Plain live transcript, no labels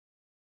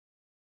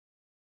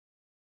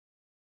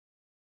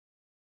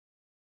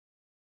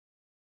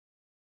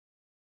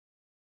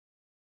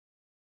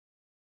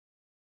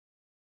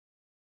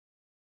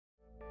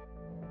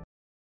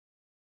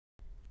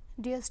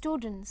Dear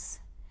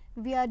students,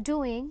 we are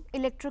doing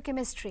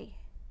electrochemistry,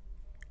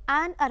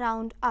 and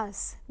around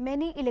us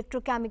many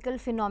electrochemical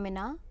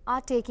phenomena are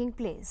taking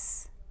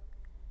place.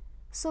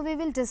 So we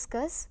will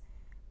discuss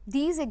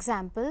these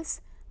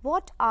examples,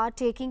 what are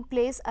taking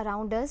place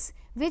around us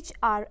which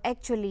are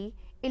actually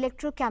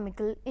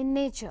electrochemical in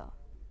nature.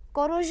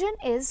 Corrosion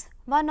is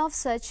one of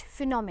such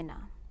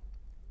phenomena.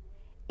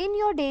 In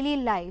your daily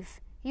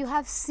life, you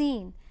have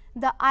seen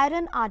the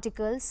iron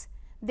articles,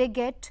 they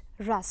get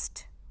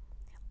rust,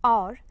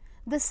 or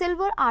the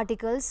silver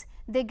articles,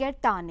 they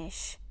get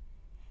tarnish.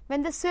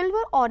 When the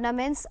silver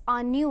ornaments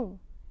are new,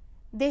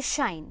 they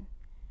shine,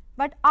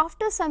 but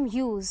after some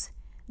use,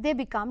 they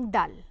become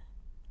dull.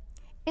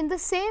 In the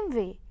same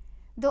way,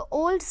 the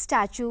old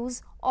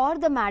statues or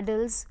the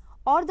medals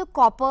or the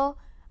copper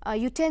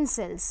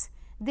utensils,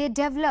 they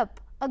develop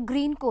a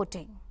green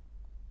coating.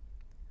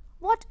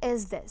 What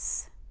is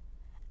this?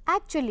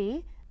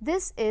 Actually,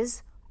 this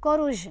is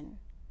corrosion.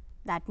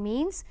 That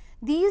means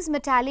these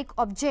metallic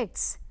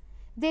objects,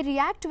 they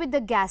react with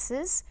the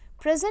gases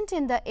present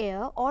in the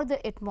air or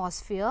the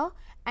atmosphere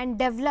and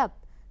develop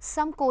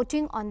some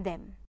coating on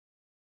them.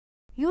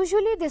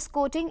 Usually this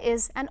coating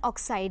is an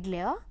oxide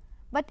layer,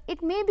 but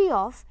it may be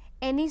of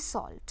any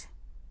salt.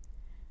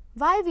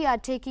 Why we are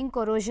taking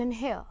corrosion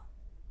here?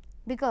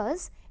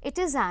 Because it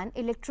is an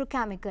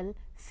electrochemical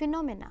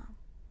phenomena.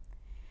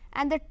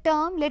 And the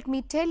term, let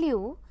me tell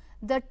you,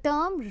 the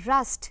term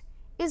rust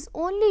is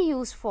only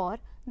used for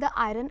the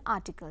iron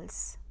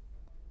articles.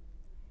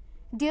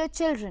 Dear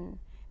children,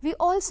 we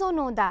also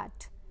know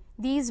that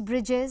these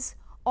bridges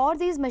or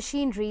these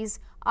machineries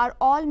are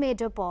all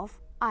made up of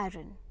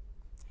iron,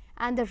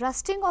 and the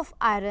rusting of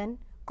iron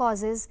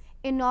causes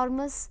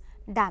enormous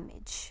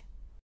damage.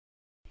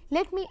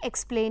 Let me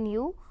explain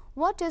you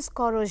what is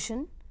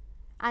corrosion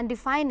and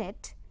define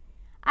it.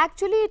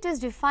 Actually, it is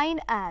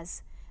defined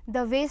as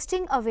the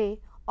wasting away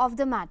of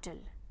the metal.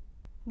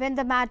 When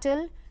the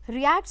metal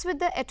reacts with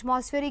the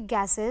atmospheric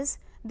gases,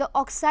 the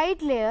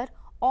oxide layer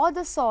or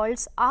the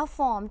salts are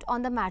formed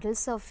on the metal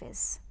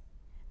surface.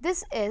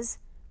 This is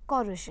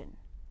corrosion.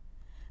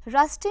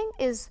 Rusting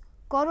is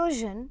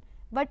corrosion,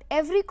 but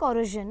every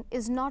corrosion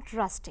is not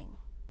rusting.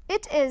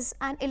 It is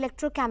an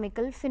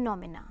electrochemical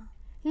phenomena.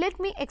 Let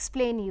me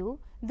explain you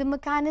the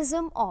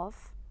mechanism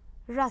of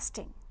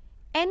rusting.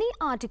 Any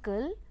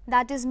article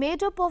that is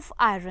made up of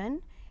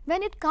iron,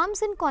 when it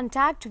comes in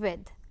contact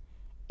with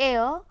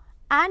air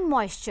and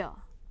moisture,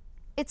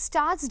 it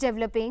starts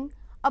developing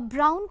a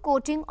brown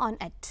coating on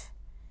it.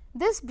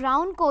 This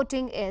brown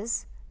coating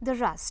is the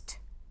rust.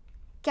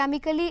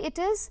 Chemically, it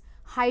is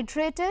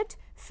hydrated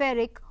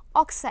ferric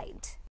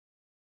oxide.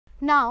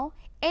 Now,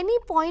 any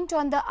point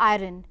on the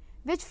iron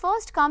which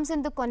first comes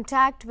in the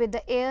contact with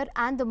the air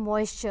and the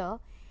moisture,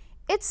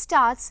 it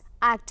starts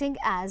acting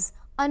as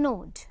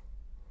anode.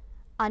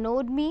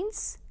 Anode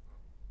means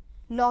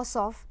loss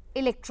of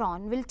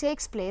electron will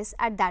take place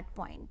at that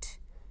point,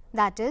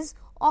 that is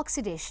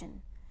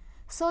oxidation.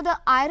 So, the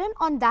iron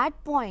on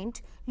that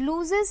point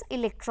loses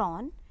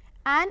electron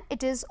and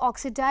it is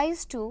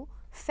oxidized to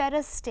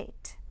ferrous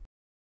state.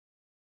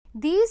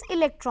 These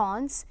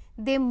electrons,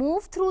 they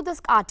move through this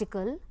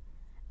article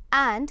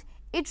and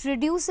it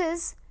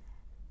reduces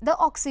the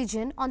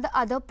oxygen on the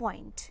other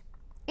point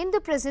in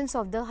the presence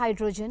of the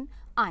hydrogen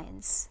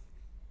ions.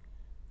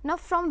 Now,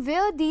 from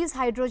where these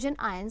hydrogen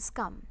ions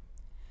come?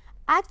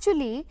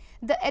 Actually,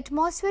 the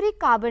atmospheric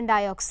carbon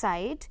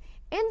dioxide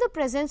in the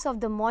presence of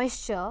the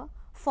moisture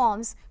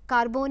forms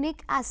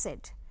carbonic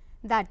acid,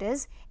 that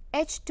is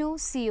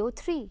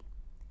H2CO3.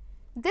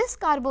 This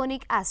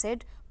carbonic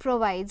acid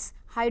provides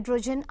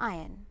hydrogen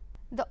ion.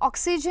 The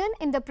oxygen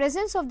in the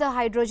presence of the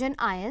hydrogen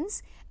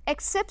ions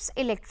accepts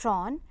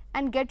electron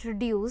and get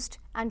reduced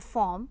and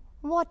form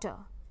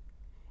water.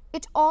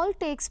 It all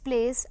takes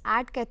place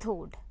at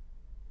cathode.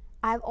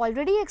 I have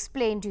already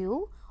explained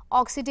you,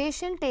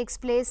 oxidation takes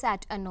place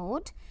at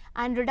anode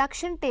and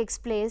reduction takes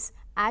place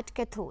at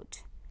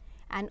cathode.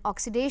 And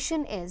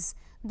oxidation is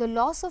the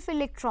loss of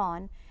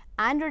electron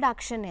and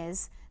reduction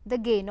is the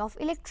gain of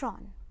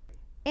electron.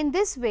 In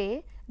this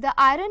way, the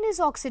iron is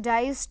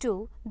oxidized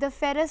to the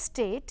ferrous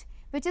state,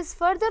 which is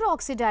further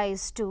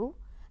oxidized to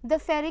the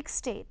ferric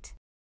state.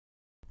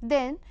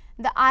 Then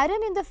the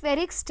iron in the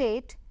ferric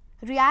state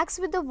reacts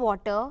with the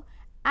water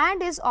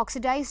and is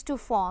oxidized to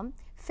form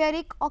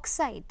ferric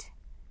oxide.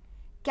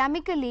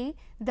 Chemically,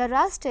 the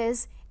rust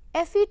is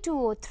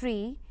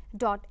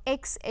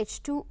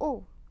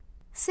Fe2O3.XH2O.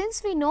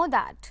 Since we know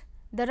that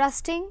the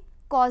rusting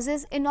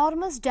causes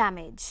enormous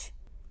damage,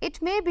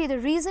 it may be the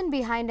reason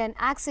behind an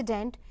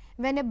accident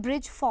when a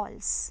bridge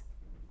falls.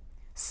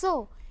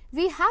 So,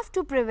 we have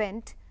to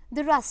prevent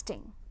the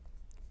rusting.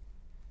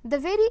 The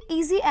very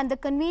easy and the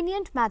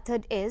convenient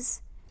method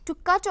is to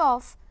cut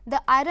off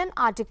the iron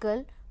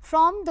article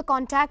from the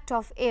contact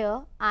of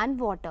air and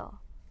water.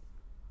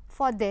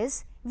 For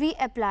this, we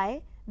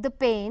apply the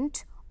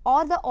paint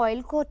or the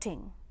oil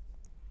coating.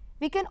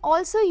 We can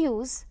also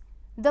use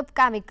the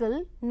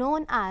chemical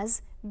known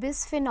as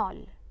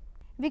bisphenol.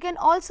 We can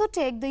also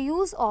take the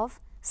use of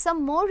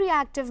some more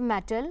reactive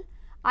metal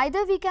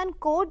Either we can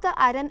coat the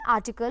iron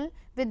article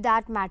with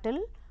that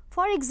metal.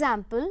 For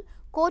example,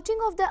 coating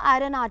of the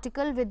iron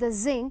article with the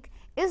zinc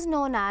is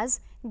known as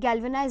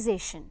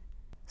galvanization.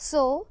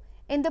 So,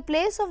 in the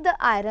place of the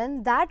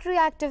iron, that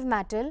reactive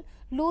metal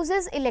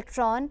loses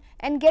electron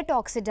and get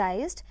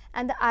oxidized,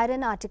 and the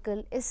iron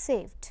article is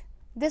saved.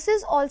 This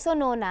is also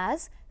known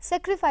as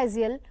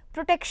sacrificial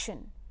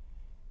protection.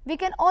 We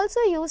can also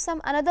use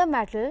some another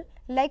metal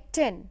like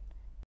tin.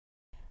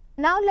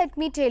 Now let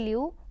me tell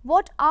you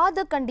what are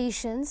the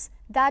conditions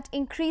that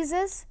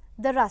increases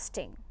the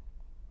rusting.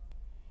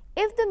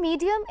 If the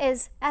medium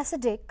is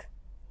acidic,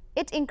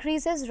 it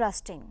increases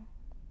rusting.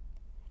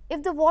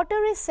 If the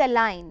water is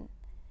saline,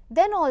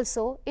 then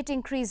also it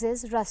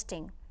increases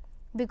rusting,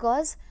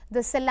 because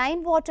the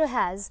saline water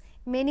has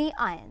many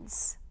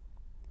ions.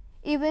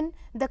 Even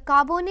the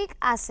carbonic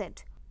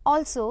acid,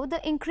 also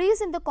the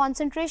increase in the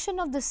concentration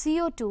of the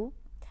CO2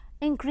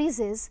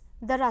 increases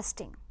the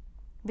rusting,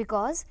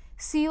 because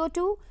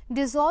CO2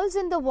 dissolves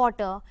in the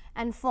water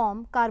and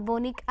form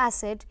carbonic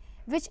acid,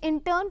 which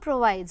in turn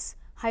provides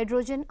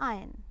hydrogen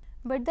ion.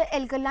 But the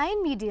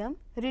alkaline medium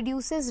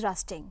reduces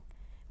rusting,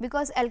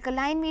 because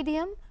alkaline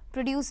medium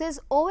produces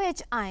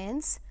OH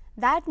ions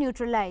that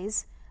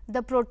neutralize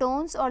the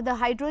protons or the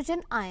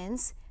hydrogen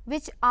ions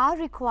which are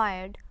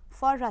required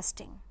for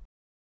rusting.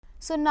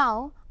 So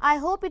now I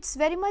hope it's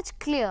very much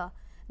clear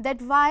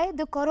that why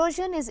the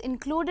corrosion is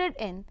included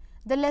in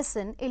the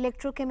lesson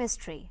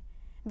electrochemistry,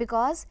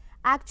 because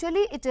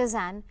actually it is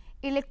an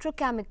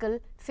electrochemical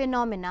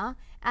phenomena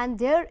and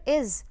there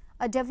is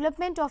a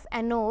development of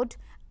anode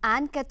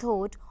and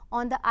cathode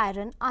on the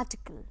iron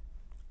article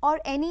or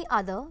any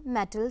other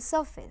metal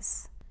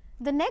surface.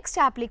 The next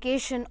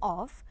application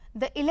of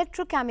the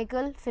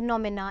electrochemical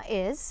phenomena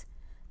is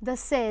the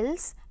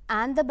cells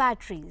and the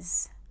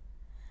batteries.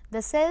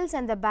 The cells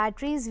and the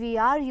batteries we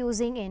are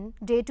using in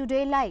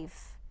day-to-day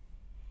life.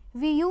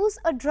 We use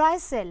a dry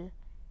cell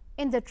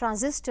in the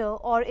transistor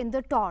or in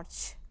the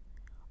torch,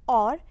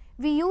 or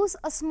we use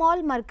a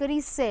small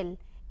mercury cell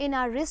in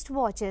our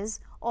wristwatches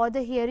or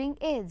the hearing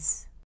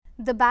aids.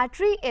 The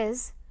battery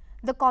is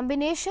the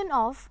combination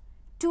of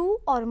two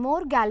or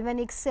more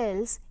galvanic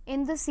cells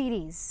in the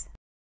series.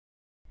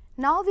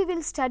 Now we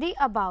will study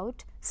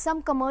about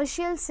some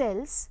commercial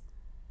cells,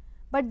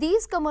 but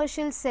these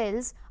commercial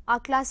cells are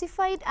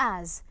classified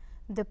as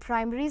the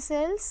primary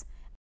cells.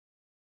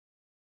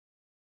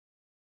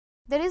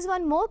 There is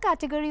one more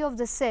category of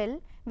the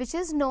cell which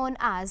is known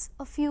as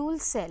a fuel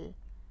cell,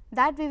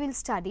 that we will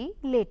study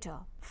later.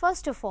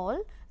 First of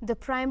all, the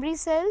primary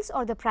cells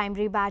or the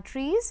primary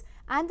batteries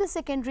and the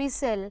secondary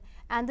cell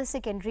and the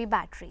secondary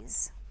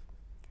batteries.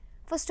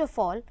 First of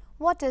all,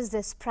 what is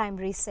this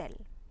primary cell?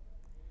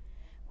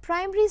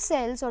 Primary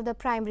cells or the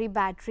primary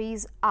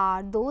batteries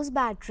are those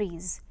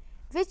batteries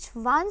which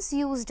once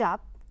used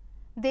up,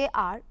 they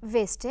are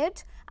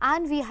wasted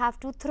and we have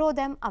to throw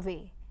them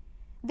away.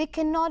 They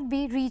cannot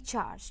be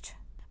recharged.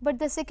 But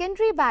the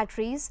secondary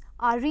batteries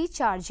are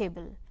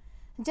rechargeable.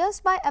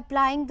 Just by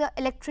applying the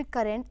electric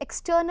current,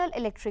 external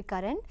electric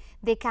current,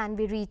 they can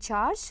be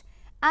recharged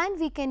and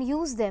we can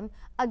use them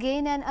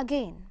again and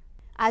again.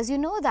 As you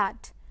know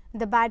that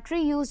the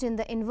battery used in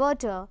the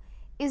inverter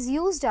is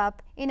used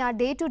up in our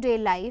day-to-day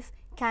life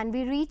can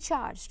be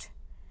recharged.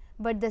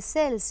 But the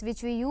cells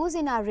which we use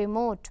in our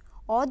remote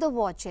or the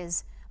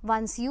watches,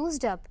 once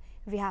used up,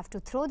 we have to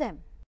throw them.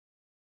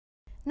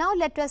 Now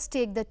let us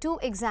take the two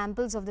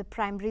examples of the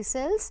primary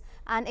cells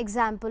and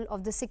example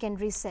of the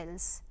secondary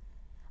cells.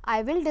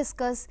 I will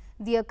discuss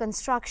their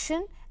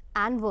construction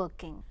and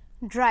working.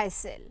 Dry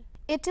cell.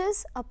 It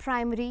is a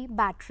primary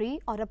battery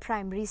or a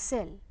primary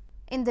cell.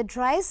 In the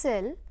dry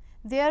cell,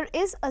 there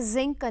is a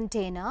zinc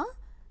container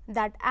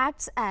that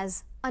acts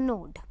as a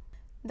node.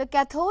 The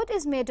cathode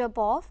is made up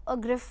of a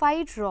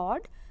graphite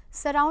rod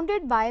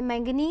surrounded by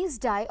manganese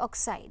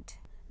dioxide.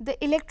 The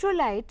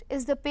electrolyte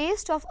is the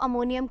paste of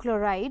ammonium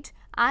chloride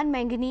and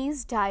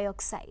manganese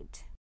dioxide.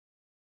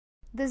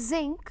 The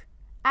zinc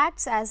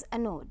acts as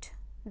anode.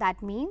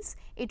 That means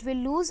it will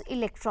lose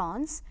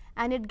electrons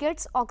and it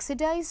gets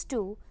oxidized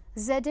to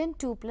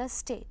Zn2+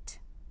 state.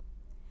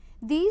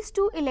 These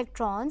two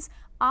electrons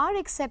are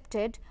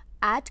accepted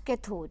at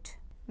cathode.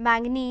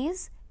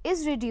 Manganese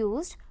is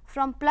reduced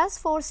from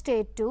 +4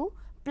 state to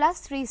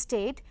 +3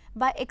 state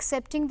by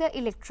accepting the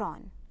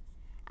electron,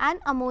 and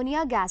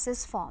ammonia gas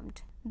is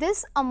formed.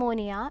 This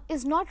ammonia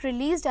is not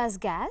released as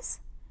gas,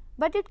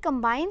 but it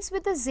combines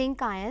with the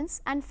zinc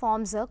ions and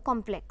forms a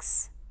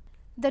complex.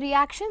 The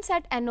reactions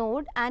at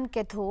anode and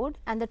cathode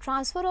and the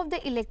transfer of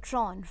the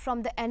electron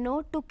from the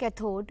anode to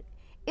cathode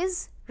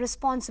is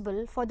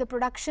responsible for the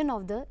production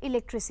of the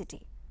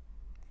electricity.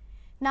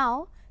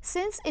 Now,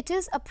 since it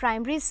is a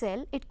primary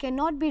cell, it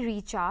cannot be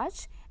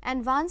recharged,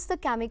 and once the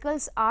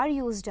chemicals are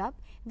used up,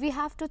 we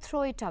have to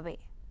throw it away.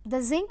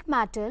 The zinc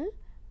metal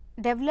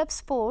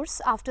develops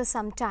pores after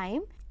some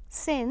time,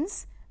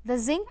 since the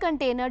zinc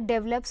container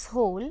develops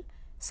hole.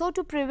 So,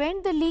 to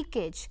prevent the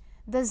leakage,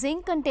 the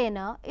zinc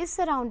container is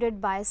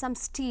surrounded by some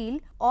steel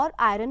or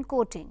iron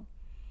coating.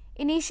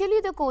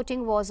 Initially, the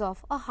coating was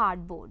of a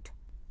hard board.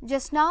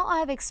 Just now I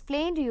have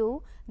explained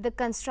you the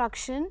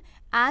construction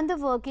and the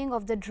working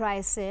of the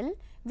dry cell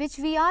which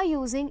we are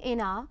using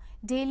in our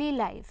daily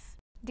life.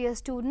 Dear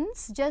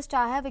students, just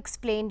I have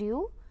explained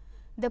you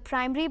the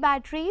primary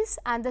batteries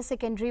and the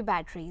secondary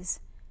batteries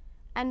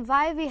and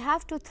why we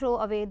have to throw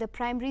away the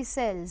primary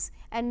cells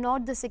and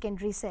not the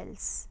secondary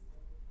cells.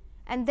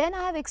 And then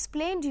I have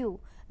explained you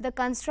the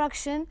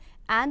construction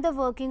and the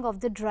working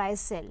of the dry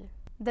cell.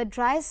 The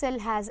dry cell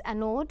has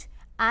anode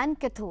and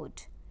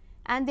cathode,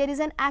 and there is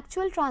an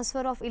actual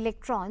transfer of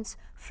electrons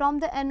from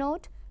the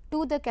anode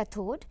to the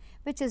cathode,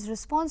 which is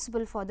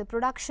responsible for the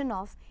production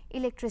of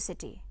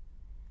electricity.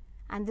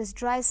 And this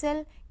dry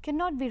cell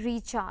cannot be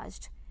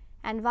recharged,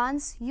 and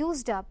once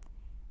used up,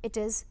 it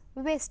is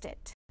wasted.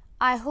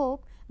 I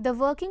hope the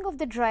working of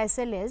the dry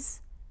cell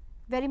is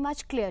very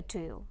much clear to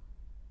you.